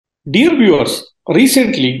Dear viewers,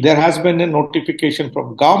 recently there has been a notification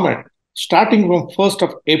from government starting from 1st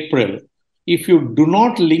of April. If you do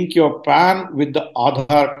not link your PAN with the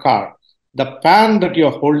Aadhaar card, the PAN that you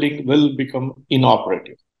are holding will become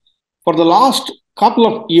inoperative. For the last couple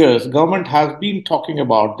of years, government has been talking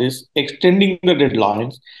about this, extending the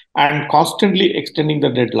deadlines and constantly extending the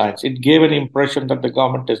deadlines. It gave an impression that the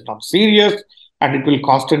government is not serious and it will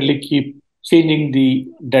constantly keep changing the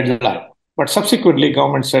deadline. But subsequently,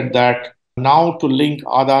 government said that now to link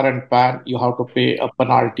Aadhaar and PAN, you have to pay a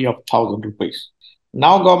penalty of 1,000 rupees.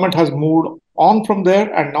 Now government has moved on from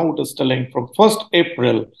there and now it is telling from 1st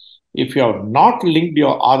April, if you have not linked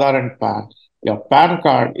your Aadhaar and PAN, your PAN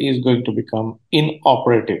card is going to become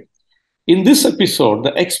inoperative. In this episode,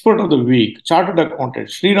 the expert of the week, Chartered Accountant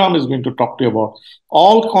Sriram, is going to talk to you about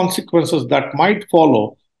all consequences that might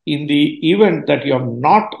follow in the event that you have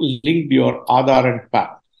not linked your Aadhaar and PAN.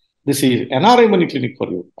 This is NRI Money Clinic for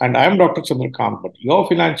you, and I am Dr. Chandrakant, but your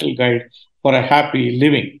financial guide for a happy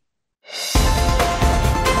living.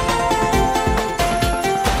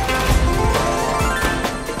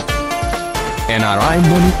 NRI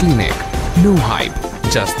Money Clinic. No hype,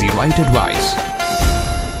 just the right advice.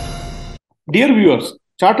 Dear viewers,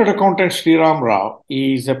 Chartered Accountant Sriram Rao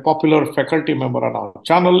is a popular faculty member on our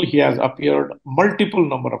channel. He has appeared multiple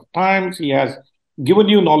number of times. He has given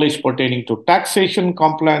you knowledge pertaining to taxation,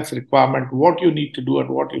 compliance requirement, what you need to do and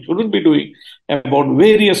what you shouldn't be doing about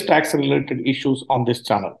various tax-related issues on this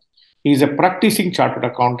channel. He is a practicing chartered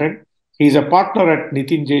accountant. He is a partner at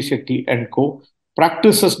Nitin J. Shetty & Co.,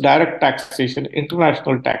 practices direct taxation,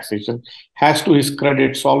 international taxation, has to his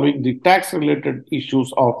credit solving the tax-related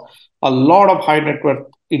issues of a lot of high net worth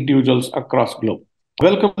individuals across globe.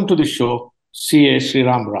 Welcome to the show, CA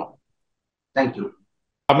Sriram Rao. Thank you.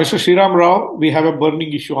 Mr. Sriram Rao, we have a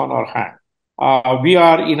burning issue on our hand. We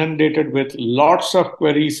are inundated with lots of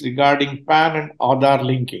queries regarding PAN and Aadhaar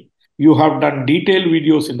linking. You have done detailed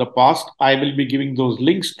videos in the past. I will be giving those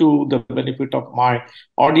links to the benefit of my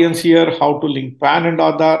audience here, how to link PAN and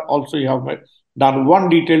Aadhaar. Also, you have done one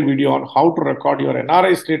detailed video on how to record your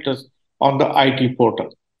NRI status on the IT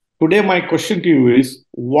portal. Today, my question to you is,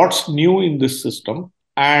 what's new in this system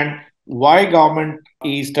and why government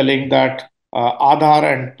is telling that Aadhaar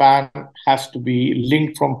and PAN has to be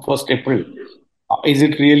linked from 1st April? Is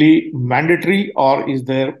it really mandatory or is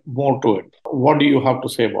there more to it? What do you have to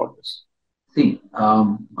say about this? See,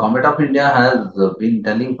 Government of India has been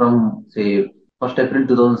telling from, say, 1st April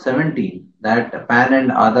 2017 that PAN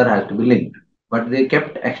and Aadhaar has to be linked. But they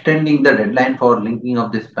kept extending the deadline for linking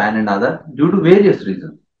of this PAN and Aadhaar due to various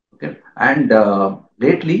reasons. Okay, and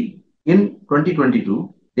lately in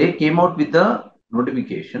 2022, they came out with the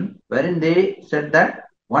notification wherein they said that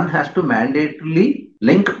one has to mandatorily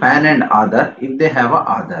link PAN and Aadhaar if they have a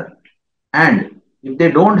Aadhaar, and if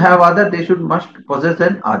they don't have Aadhaar, they must possess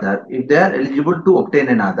an Aadhaar if they are eligible to obtain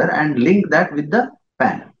an Aadhaar and link that with the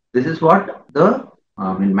PAN. This is what the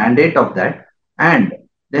mandate of that, and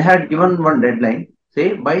they had given one deadline,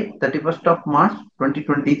 say by 31st of March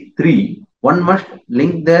 2023, one must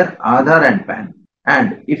link their Aadhaar and PAN.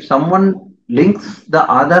 And if someone links the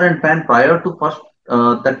Aadhaar and PAN prior to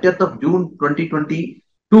 30th of June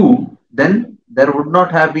 2022, then there would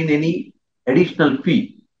not have been any additional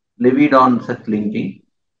fee levied on such linking.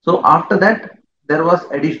 So after that, there was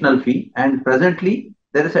additional fee, and presently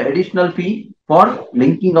there is an additional fee for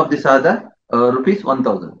linking of this Aadhaar, rupees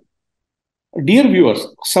 1,000. Dear viewers,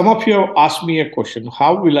 some of you have asked me a question,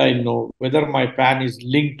 how will I know whether my PAN is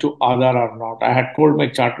linked to Aadhaar or not? I had told my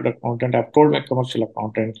chartered accountant, I've told my commercial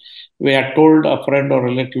accountant, we had told a friend or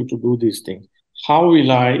relative to do these things. How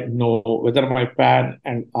will I know whether my PAN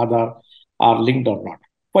and Aadhaar are linked or not?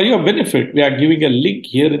 For your benefit, we are giving a link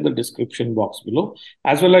here in the description box below,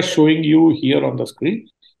 as well as showing you here on the screen.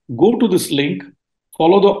 Go to this link,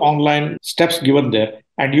 follow the online steps given there,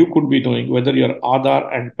 and you could be knowing whether your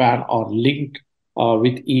Aadhaar and PAN are linked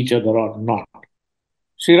with each other or not.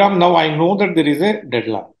 Sriram, now I know that there is a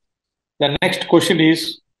deadline. The next question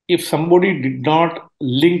is, if somebody did not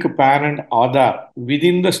link PAN and Aadhaar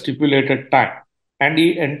within the stipulated time, and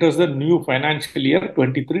he enters the new financial year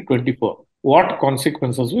 23-24, what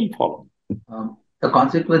consequences will follow? The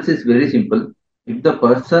consequence is very simple. If the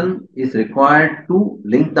person is required to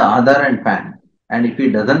link the Aadhaar and PAN, and if he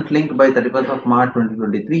doesn't link by 31st of March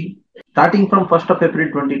 2023, starting from 1st of April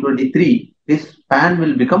 2023, his PAN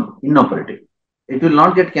will become inoperative. It will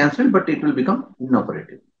not get cancelled, but it will become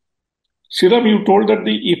inoperative. Sriram, you told that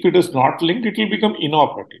if it is not linked, it will become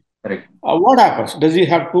inoperative. Correct. What happens? Does he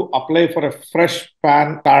have to apply for a fresh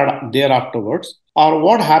PAN card there afterwards? Or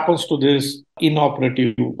what happens to this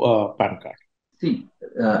inoperative PAN card? See,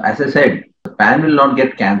 as I said, The PAN will not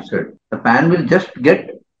get cancelled. The PAN will just get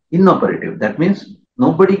inoperative. That means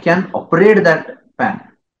nobody can operate that PAN.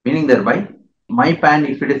 Meaning thereby, my PAN,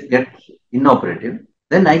 if it is gets inoperative,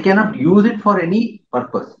 then I cannot use it for any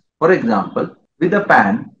purpose. For example, with a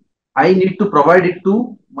PAN, I need to provide it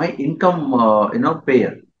to my income,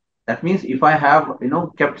 payer. That means if I have,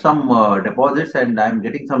 kept some deposits and I'm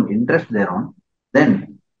getting some interest thereon,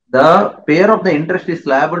 then the payer of the interest is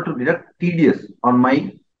liable to deduct TDS on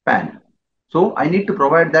my PAN. So I need to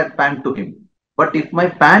provide that PAN to him. But if my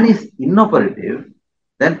PAN is inoperative,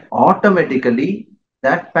 then automatically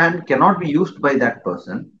that PAN cannot be used by that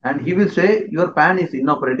person, and he will say your PAN is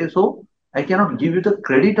inoperative, so I cannot give you the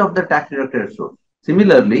credit of the tax deducted source.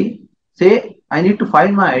 Similarly, say I need to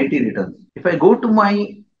file my IT returns. If I go to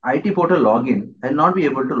my IT portal login, I will not be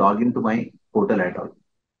able to log into my portal at all.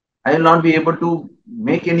 I will not be able to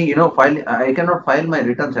make any, file. I cannot file my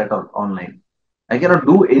returns at all online. I cannot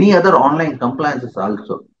do any other online compliances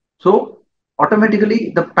also. So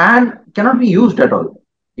automatically the PAN cannot be used at all,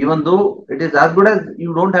 even though it is as good as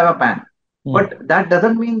you don't have a PAN. But that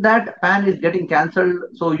doesn't mean that PAN is getting cancelled,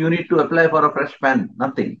 so you need to apply for a fresh PAN.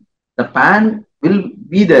 Nothing. The PAN will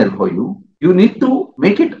be there for you. You need to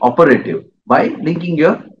make it operative by linking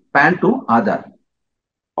your PAN to Aadhaar.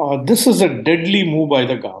 This is a deadly move by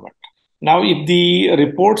the government. Now, if the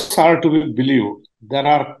reports are to be believed, there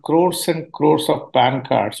are crores and crores of PAN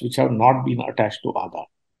cards which have not been attached to Aadhaar.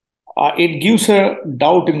 It gives a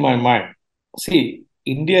doubt in my mind. See,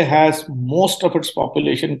 India has most of its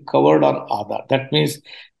population covered on Aadhaar. That means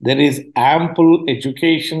there is ample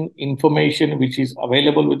education information which is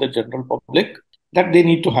available with the general public that they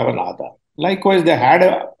need to have an Aadhaar. Likewise, they had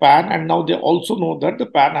a PAN and now they also know that the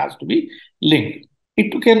PAN has to be linked.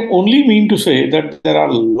 It can only mean to say that there are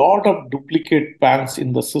a lot of duplicate PANs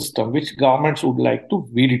in the system which governments would like to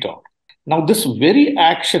weed it out. Now, this very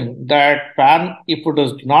action that PAN, if it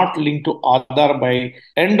is not linked to Aadhaar by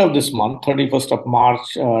end of this month, 31st of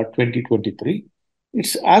March 2023,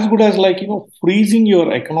 it's as good as freezing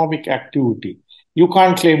your economic activity. You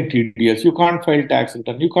can't claim TDS, you can't file tax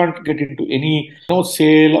return, you can't get into any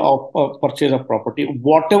sale of purchase of property.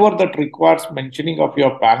 Whatever that requires mentioning of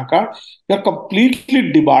your PAN card, you're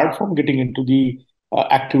completely debarred from getting into the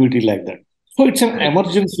activity like that. So it's an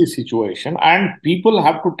emergency situation and people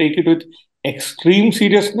have to take it with extreme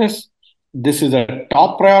seriousness. This is a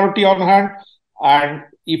top priority on hand. And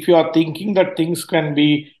if you are thinking that things can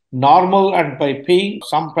be normal and by paying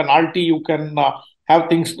some penalty, you can have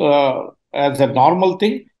things as a normal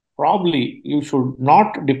thing, probably you should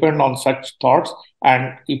not depend on such thoughts.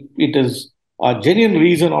 And if it is a genuine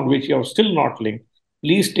reason on which you are still not linked,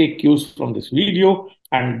 please take cues from this video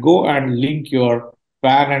and go and link your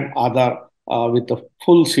PAN and Aadhaar with the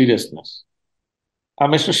full seriousness.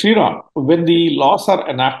 Mr. Sriram, when the laws are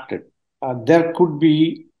enacted, there could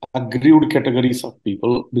be aggrieved categories of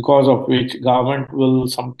people because of which government will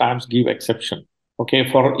sometimes give exception. Okay,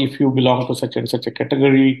 for if you belong to such and such a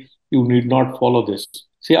category, you need not follow this.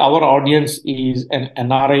 See, our audience is an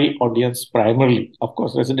NRI audience primarily. Of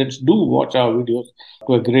course, residents do watch our videos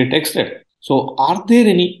to a great extent. So are there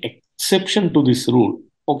any exception to this rule?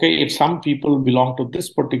 Okay, if some people belong to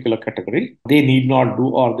this particular category, they need not do,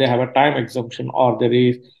 or they have a time exemption, or there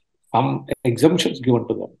is some exemptions given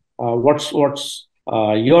to them. What's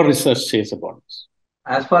your research says about this?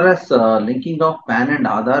 As far as linking of PAN and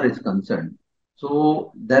Aadhaar is concerned,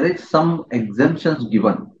 so there is some exemptions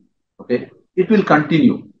given. Okay, it will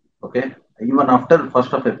continue. Okay, even after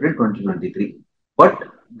 1st of April 2023. But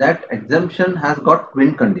that exemption has got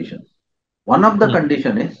twin conditions. One of the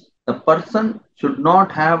condition is the person should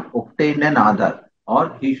not have obtained an Aadhaar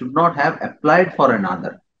or he should not have applied for an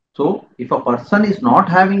Aadhaar. So if a person is not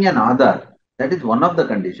having an Aadhaar, that is one of the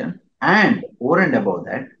conditions. And over and above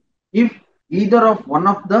that, if either of one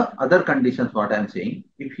of the other conditions, what I am saying,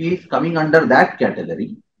 if he is coming under that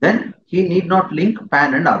category, then he need not link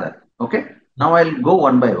PAN and Aadhaar. Okay. Now I'll go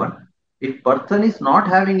one by one. If person is not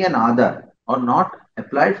having an Aadhaar or not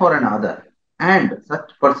applied for an Aadhaar, and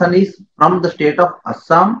such person is from the state of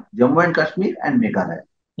Assam, Jammu and Kashmir and Meghalaya.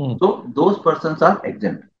 So those persons are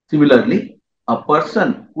exempt. Similarly, a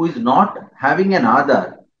person who is not having an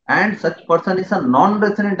Aadhaar and such person is a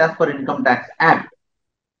non-resident as per Income Tax Act,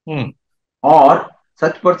 or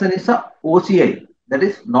such person is a OCI, that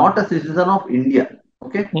is not a citizen of India,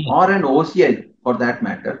 okay, or an OCI for that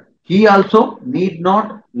matter, he also need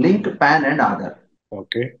not link PAN and Aadhaar.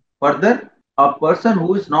 Okay. Further, a person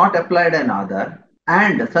who is not applied an Aadhaar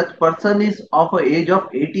and such person is of an age of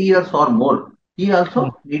 80 years or more, he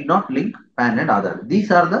also need not link PAN and Aadhaar.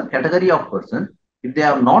 These are the category of persons. If they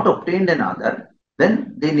have not obtained an Aadhaar,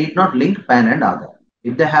 then they need not link PAN and Aadhaar.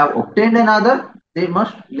 If they have obtained an Aadhaar, they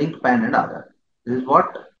must link PAN and Aadhaar. This is what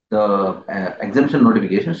the exemption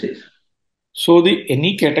notification says. So the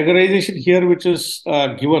any categorization here which is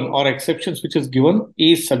given or exceptions which is given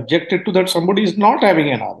is subjected to that somebody is not having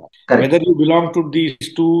an Aadhaar. Correct. Whether you belong to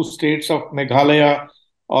these two states of Meghalaya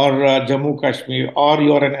or Jammu Kashmir, or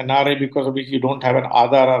you are an NRI because of which you don't have an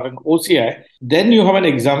Aadhaar or an OCI, then you have an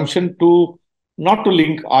exemption to not to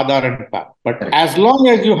link Aadhaar and PAN. But Correct. as long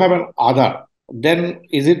as you have an Aadhaar, then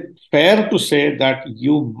is it fair to say that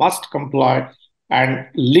you must comply and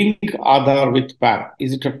link Aadhaar with PAN?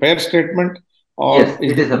 Is it a fair statement, or Yes,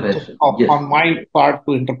 it is a fair statement. Yes. on my part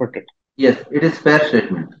to interpret it? Yes, it is fair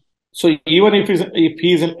statement. So even if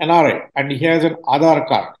he is an NRI and he has an Aadhaar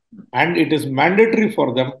card, and it is mandatory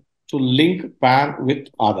for them to link PAN with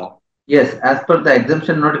Aadhaar. Yes, as per the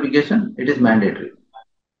exemption notification, it is mandatory.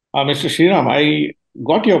 Mr. Sriram, I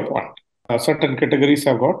got your point. Certain categories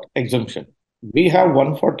have got exemption. We have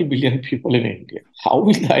 140 billion people in India. How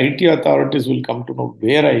will the IT authorities will come to know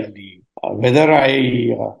where I live, whether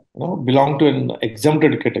I belong to an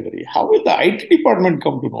exempted category? How will the IT department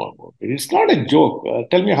come to know about it? It's not a joke.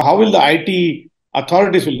 Tell me, how will the IT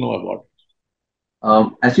authorities will know about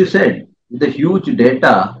it? As you said, with the huge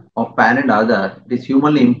data of PAN and Aadhaar, it is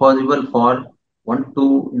humanly impossible for one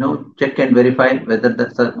to check and verify whether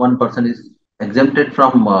that one person is exempted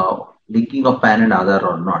from linking of PAN and Aadhaar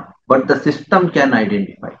or not. But the system can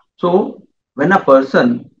identify. So when a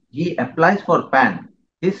person he applies for PAN,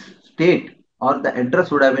 his state or the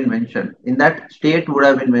address would have been mentioned. In that state would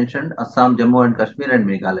have been mentioned Assam, Jammu and Kashmir and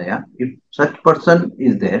Meghalaya. If such person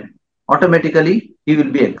is there, automatically he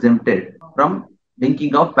will be exempted from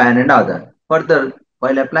linking of PAN and Aadhaar. Further,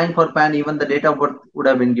 while applying for PAN, even the date of birth would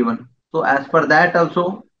have been given. So as per that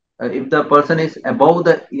also, if the person is above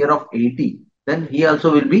the year of 80, then he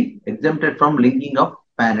also will be exempted from linking of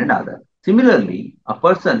PAN and Aadhaar. Similarly, a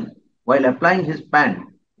person while applying his PAN,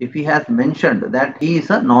 if he has mentioned that he is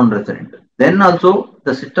a non-resident, then also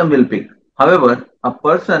the system will pick. However, a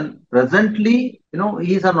person presently,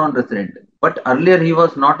 he is a non-resident, but earlier he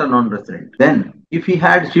was not a non-resident. Then if he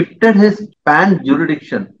had shifted his PAN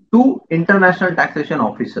jurisdiction to international taxation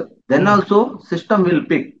officer, then also system will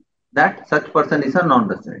pick that such person is a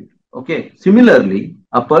non-resident. Okay. Similarly,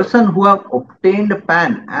 a person who have obtained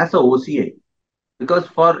PAN as a OCA, because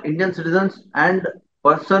for Indian citizens and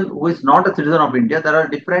person who is not a citizen of India, there are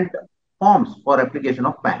different forms for application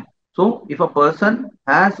of PAN. So if a person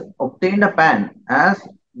has obtained a PAN as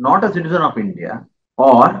not a citizen of India,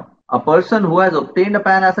 or a person who has obtained a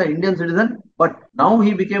PAN as an Indian citizen, but now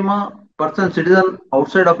he became a person citizen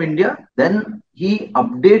outside of India, then he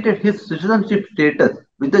updated his citizenship status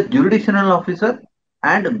with the jurisdictional officer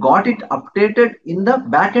and got it updated in the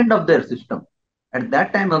back end of their system. At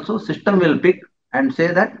that time also system will pick and say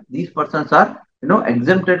that these persons are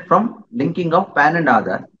exempted from linking of PAN and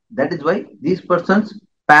Aadhaar. That is why these persons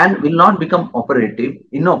PAN will not become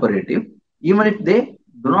inoperative, even if they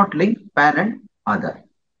do not link PAN and Aadhaar.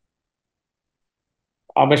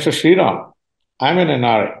 Mr. Sriram, I'm an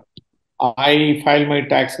NRI. I file my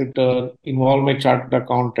tax return, involve my chartered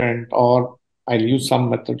accountant, or I'll use some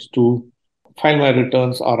methods to file my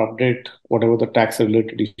returns or update whatever the tax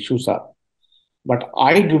related issues are. But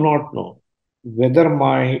I do not know whether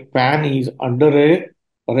my PAN is under a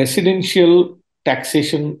residential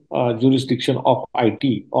taxation jurisdiction of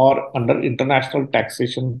IT or under international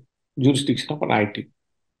taxation jurisdiction of an IT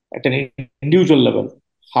at an individual level.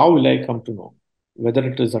 How will I come to know whether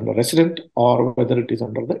it is under resident or whether it is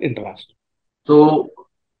under the international? So,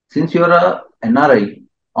 since you are a NRI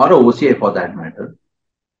or a OCI for that matter,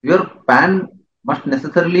 your PAN must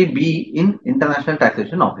necessarily be in international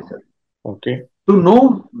taxation officer. Okay. To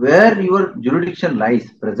know where your jurisdiction lies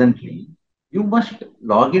presently, you must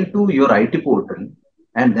log into your IT portal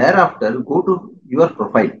and thereafter go to your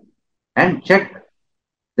profile and check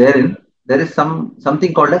therein. There is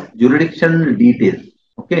something called as jurisdictional details.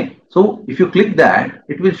 Okay. So if you click that,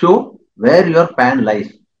 it will show where your PAN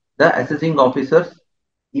lies. The assessing officer's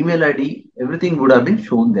email ID, everything would have been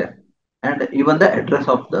shown there. And even the address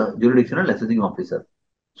of the jurisdictional assessing officer.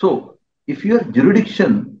 So if your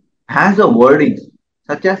jurisdiction has a wording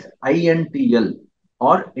such as INTL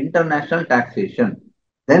or international taxation,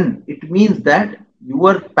 then it means that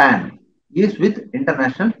your PAN is with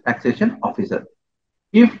international taxation officer.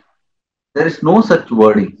 If there is no such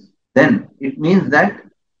wording, then it means that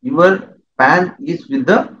your PAN is with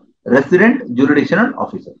the resident jurisdictional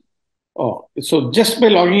officer. Oh, so just by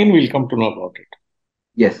logging in, we'll come to know about it.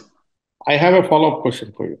 Yes. I have a follow-up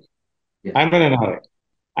question for you. Yes. I'm an NRI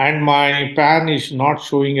and my PAN is not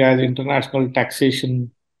showing as international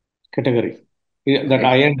taxation category. That Correct.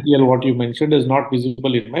 INTL, what you mentioned, is not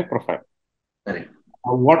visible in my profile. Correct.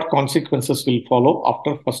 What consequences will follow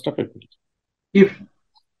after 1st of April? If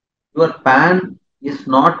your PAN is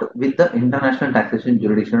not with the international taxation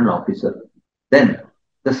jurisdictional officer, then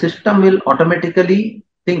the system will automatically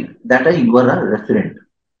think that you are a resident. Hmm.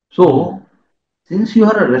 So, since you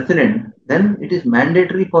are a resident, then it is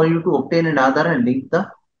mandatory for you to obtain an Aadhaar and link the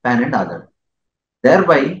PAN and Aadhaar.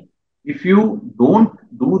 Thereby, if you don't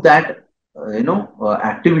do that,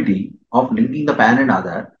 activity of linking the PAN and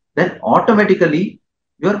Aadhaar, then automatically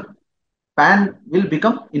your PAN will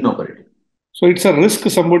become inoperative. So it's a risk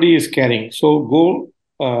somebody is carrying. So go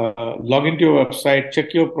log into your website,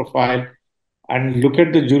 check your profile, and look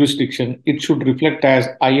at the jurisdiction. It should reflect as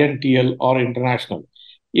INTL or international.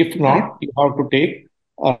 If Correct. not, you have to take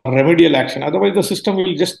a remedial action. Otherwise, the system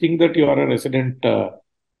will just think that you are a resident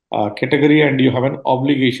category and you have an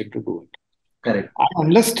obligation to do it. Correct. I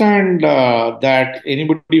understand that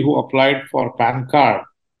anybody who applied for PAN card,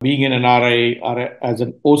 being an NRI or as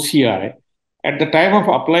an OCI, at the time of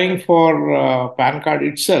applying for PAN card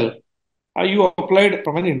itself, you applied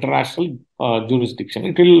from an international jurisdiction.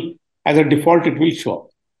 It will, as a default, it will show up.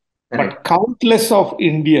 But Correct. countless of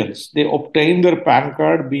Indians, they obtain their PAN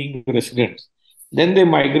card being residents. Then they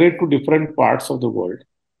migrate to different parts of the world.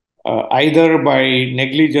 Either by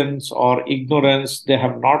negligence or ignorance, they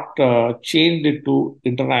have not changed it to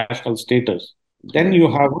international status. Then Correct.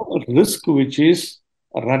 you have a risk which is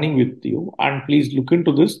running with you, and please look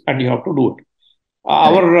into this and you have to do it.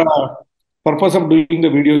 Correct. Our purpose of doing the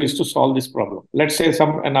video is to solve this problem. Let's say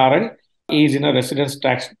some NRI is in a residence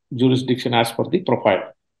tax jurisdiction as per the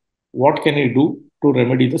profile. What can he do to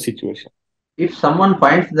remedy the situation? If someone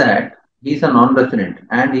finds that he is a non-resident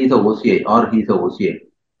and he is a OCI or he is a OCI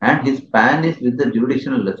and his PAN is with the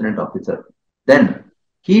jurisdictional resident officer, then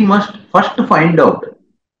he must first find out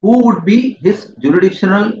who would be his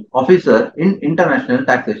jurisdictional officer in international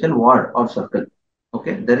taxation ward or circle.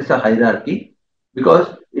 Okay, there is a hierarchy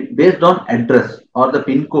because it based on address or the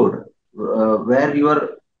PIN code where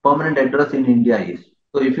your permanent address in India is.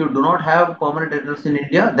 So if you do not have permanent address in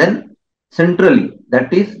India, then centrally,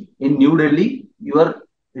 that is in New Delhi, your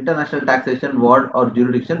international taxation ward or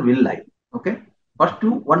jurisdiction will lie. Okay. First,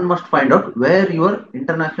 one must find out where your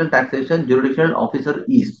international taxation jurisdictional officer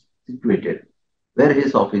is situated, where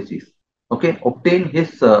his office is. Okay. Obtain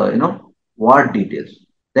his, ward details.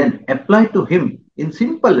 Then apply to him in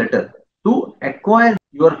simple letter to acquire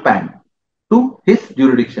your PAN to his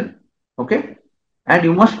jurisdiction. Okay. And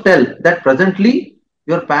you must tell that presently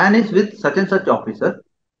your PAN is with such and such officer,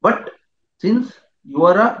 but since you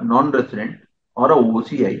are a non-resident or a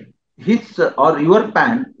OCI, his or your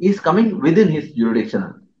PAN is coming within his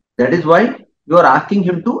jurisdiction. That is why you are asking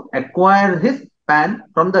him to acquire his PAN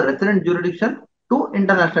from the resident jurisdiction to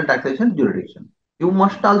international taxation jurisdiction. You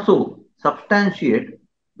must also substantiate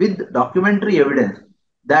with documentary evidence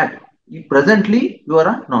that presently you are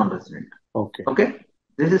a non-resident. Okay. Okay.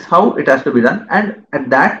 This is how it has to be done. And at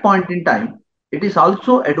that point in time, it is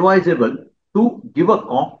also advisable to give a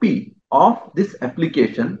copy of this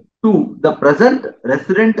application to the present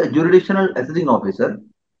resident jurisdictional assessing officer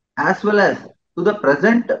as well as to the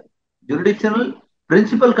present jurisdictional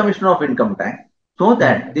principal commissioner of income tax so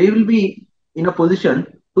that they will be in a position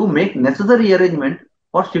to make necessary arrangement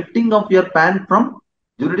for shifting of your PAN from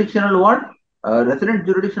jurisdictional ward, resident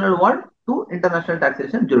jurisdictional ward to international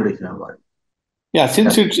taxation jurisdictional ward. Yeah,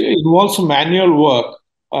 since it involves manual work,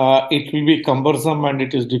 it will be cumbersome and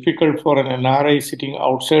it is difficult for an NRI sitting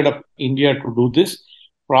outside of India to do this.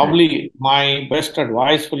 Probably my best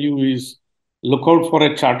advice for you is look out for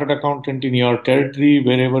a chartered accountant in your territory,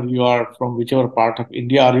 wherever you are from, whichever part of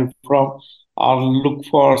India are you from, or look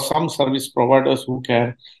for some service providers who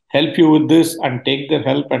can help you with this and take their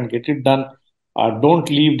help and get it done. Don't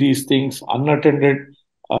leave these things unattended.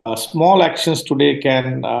 Small actions today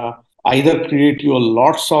can either create you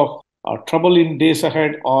lots of trouble in days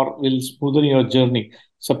ahead or will smoothen your journey.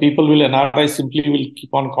 So people will, NRI simply will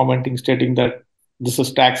keep on commenting, stating that this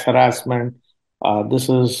is tax harassment, this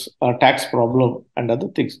is a tax problem and other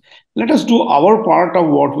things. Let us do our part of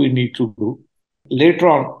what we need to do. Later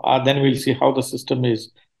on, then we'll see how the system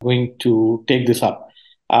is going to take this up.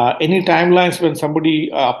 Any timelines when somebody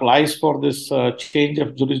applies for this change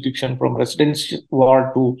of jurisdiction from residence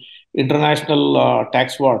ward to international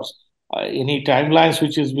tax wards? Any timelines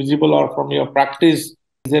which is visible or from your practice?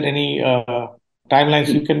 Is there any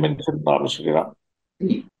timelines you can mention, Mr.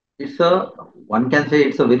 Kiran? It's one can say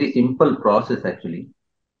it's a very simple process actually.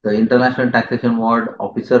 The international taxation ward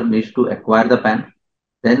officer needs to acquire the PAN.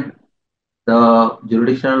 Then the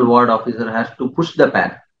jurisdictional ward officer has to push the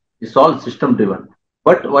PAN. It's all system driven.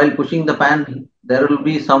 But while pushing the PAN, there will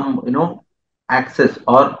be some, access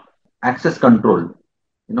or access control,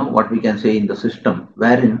 what we can say in the system,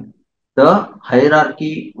 wherein the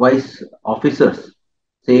hierarchy wise officers,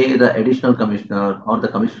 say the additional commissioner or the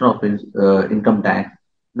commissioner of income tax,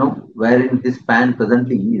 wherein this PAN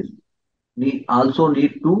presently is, also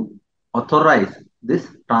need to authorize this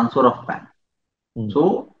transfer of PAN.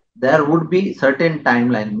 So there would be certain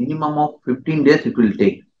timeline, minimum of 15 days it will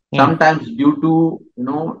take. Sometimes due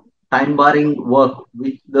to time barring work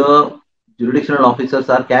which the jurisdictional officers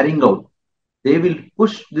are carrying out, they will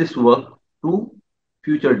push this work to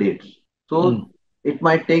future dates. So it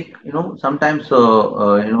might take sometimes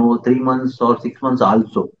 3 months or 6 months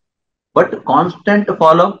also. But constant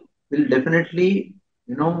follow up will definitely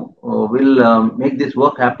will make this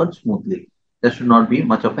work happen smoothly. There should not be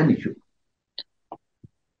much of an issue.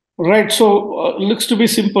 Right. So looks to be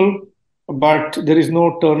simple, but there is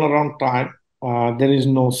no turnaround time. There is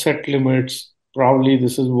no set limits. Probably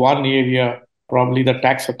this is one area. Probably the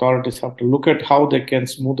tax authorities have to look at how they can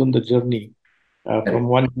smoothen the journey from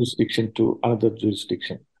one jurisdiction to another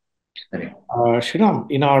jurisdiction. Shriram,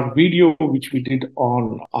 in our video which we did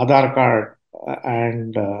on Aadhaar card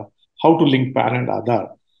and how to link PAN and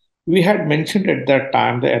Aadhaar, we had mentioned at that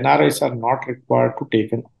time the NRIs are not required to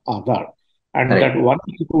take an Aadhaar, and that 1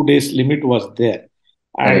 to 2 days limit was there.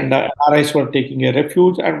 And NRIs were taking a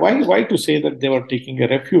refuge. And why to say that they were taking a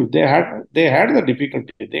refuge? They had the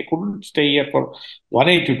difficulty. They couldn't stay here for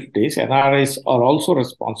 182 days. NRIs are also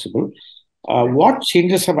responsible. What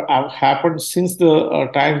changes have happened since the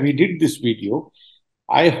time we did this video?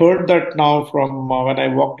 I heard that now from when I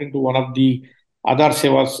walked into one of the Aadhaar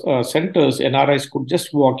Sevas centers, NRIs could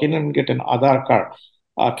just walk in and get an Aadhaar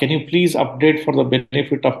card. Can you please update for the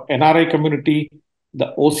benefit of NRI community,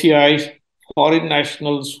 the OCIs, foreign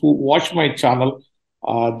nationals who watch my channel,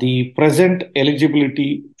 the present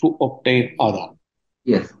eligibility to obtain Aadhaar?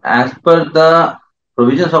 Yes, as per the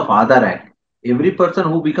provisions of Aadhaar Act, every person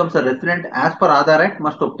who becomes a resident as per Aadhaar Act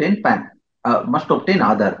must obtain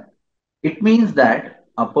Aadhaar. It means that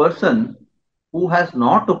a person who has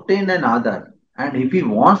not obtained an Aadhaar, and if he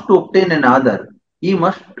wants to obtain an Aadhaar, he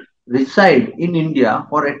must reside in India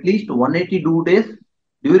for at least 182 days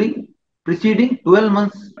during preceding 12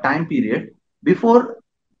 months time period before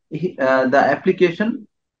the application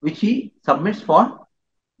which he submits for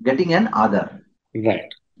getting an Aadhaar.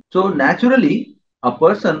 Right. So naturally, a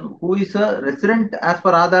person who is a resident as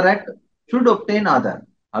per Aadhaar Act should obtain Aadhaar.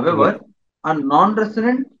 However, a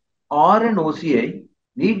non-resident or an OCI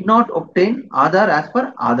need not obtain Aadhaar as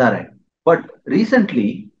per Aadhaar Act. But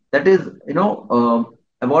recently, that is,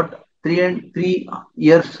 about 3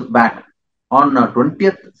 years back, on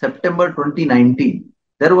 20th September 2019,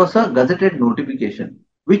 there was a gazetted notification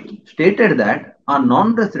which stated that a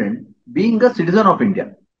non-resident being a citizen of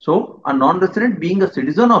India. So, a non-resident being a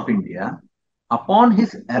citizen of India, upon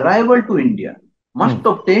his arrival to India, must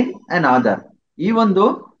obtain an Aadhaar, even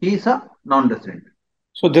though he is a non-resident.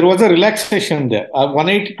 So there was a relaxation there.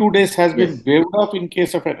 182 days has been waived off in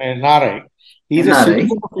case of an NRI. He is a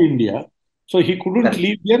citizen of India, so he couldn't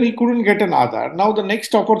leave here. He couldn't get an Aadhaar. Now the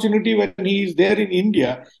next opportunity when he is there in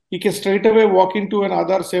India, he can straight away walk into an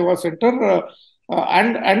Aadhaar Seva Center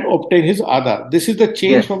and obtain his Aadhaar. This is the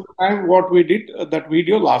change from the time what we did that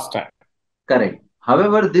video last time. Correct.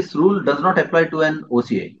 However, this rule does not apply to an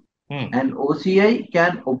OCI. An OCI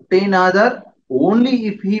can obtain Aadhaar only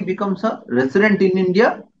if he becomes a resident in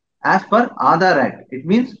India as per Aadhaar Act. It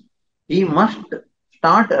means he must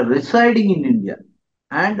start residing in India,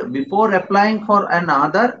 and before applying for an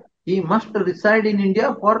Aadhaar, he must reside in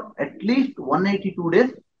India for at least 182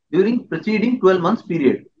 days during preceding 12 months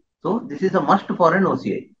period. So this is a must for an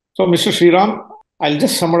OCI. So Mr. Sriram, I'll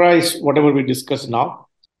just summarize whatever we discussed now.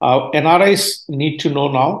 NRIs need to know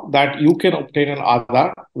now that you can obtain an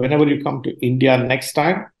Aadhaar whenever you come to India next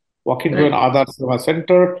time. Walk into an Aadhaar Seva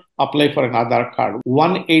Center, apply for an Aadhaar card.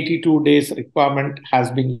 182 days requirement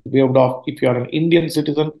has been waived off if you are an Indian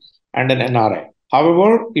citizen and an NRI.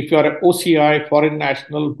 However, if you are an OCI, foreign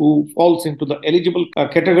national who falls into the eligible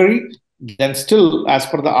category, then still, as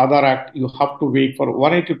per the Aadhaar Act, you have to wait for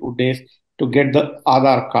 182 days to get the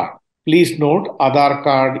Aadhaar card. Please note, Aadhaar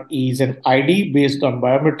card is an ID based on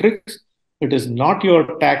biometrics. It is not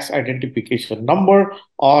your tax identification number,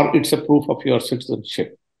 or it's a proof of your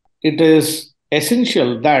citizenship. It is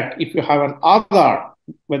essential that if you have an Aadhaar,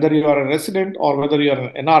 whether you are a resident or whether you are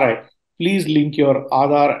an NRI, please link your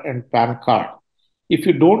Aadhaar and PAN card. If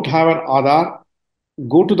you don't have an Aadhaar,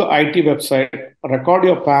 go to the IT website, record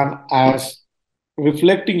your PAN as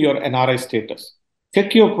reflecting your NRI status.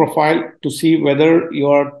 Check your profile to see whether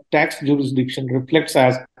your tax jurisdiction reflects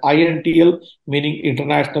as INTL, meaning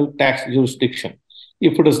International Tax Jurisdiction.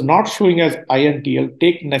 If it is not showing as INTL,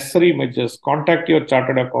 take necessary measures. Contact your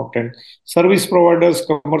chartered accountant, service providers,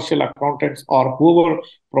 commercial accountants, or whoever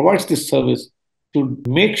provides this service to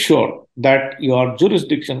make sure that your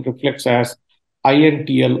jurisdiction reflects as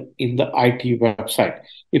INTL in the IT website.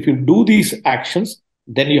 If you do these actions,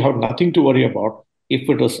 then you have nothing to worry about. If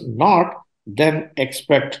it is not, then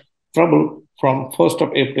expect trouble from 1st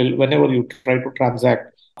of April whenever you try to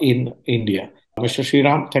transact in India. Mr.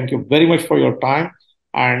 Sriram, thank you very much for your time,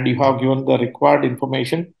 and you have given the required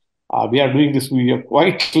information. We are doing this video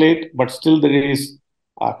quite late, but still there is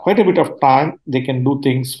quite a bit of time. They can do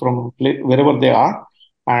things from wherever they are.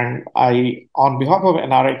 And I, on behalf of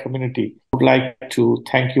NRI community, would like to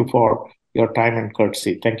thank you for your time and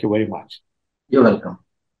courtesy. Thank you very much. You're welcome.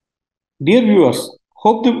 Dear viewers,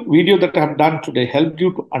 hope the video that I have done today helped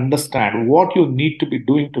you to understand what you need to be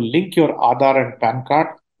doing to link your Aadhaar and PAN card,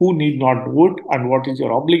 who need not do it, and what is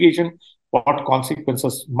your obligation, what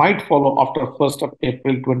consequences might follow after 1st of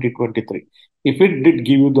April 2023. If it did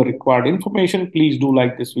give you the required information, please do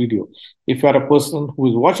like this video. If you are a person who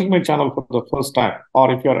is watching my channel for the first time,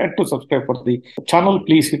 or if you are yet to subscribe for the channel,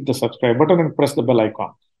 please hit the subscribe button and press the bell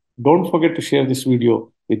icon. Don't forget to share this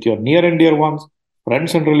video with your near and dear ones,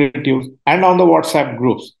 friends and relatives, and on the WhatsApp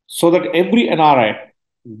groups, so that every NRI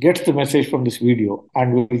gets the message from this video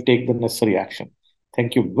and will take the necessary action.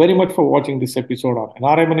 Thank you very much for watching this episode of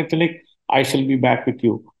NRI Money Clinic. I shall be back with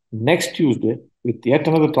you next Tuesday with yet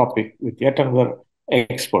another topic, with yet another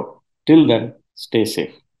expert. Till then, stay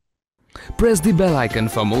safe. Press the bell icon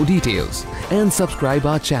for more details and subscribe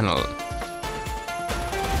our channel.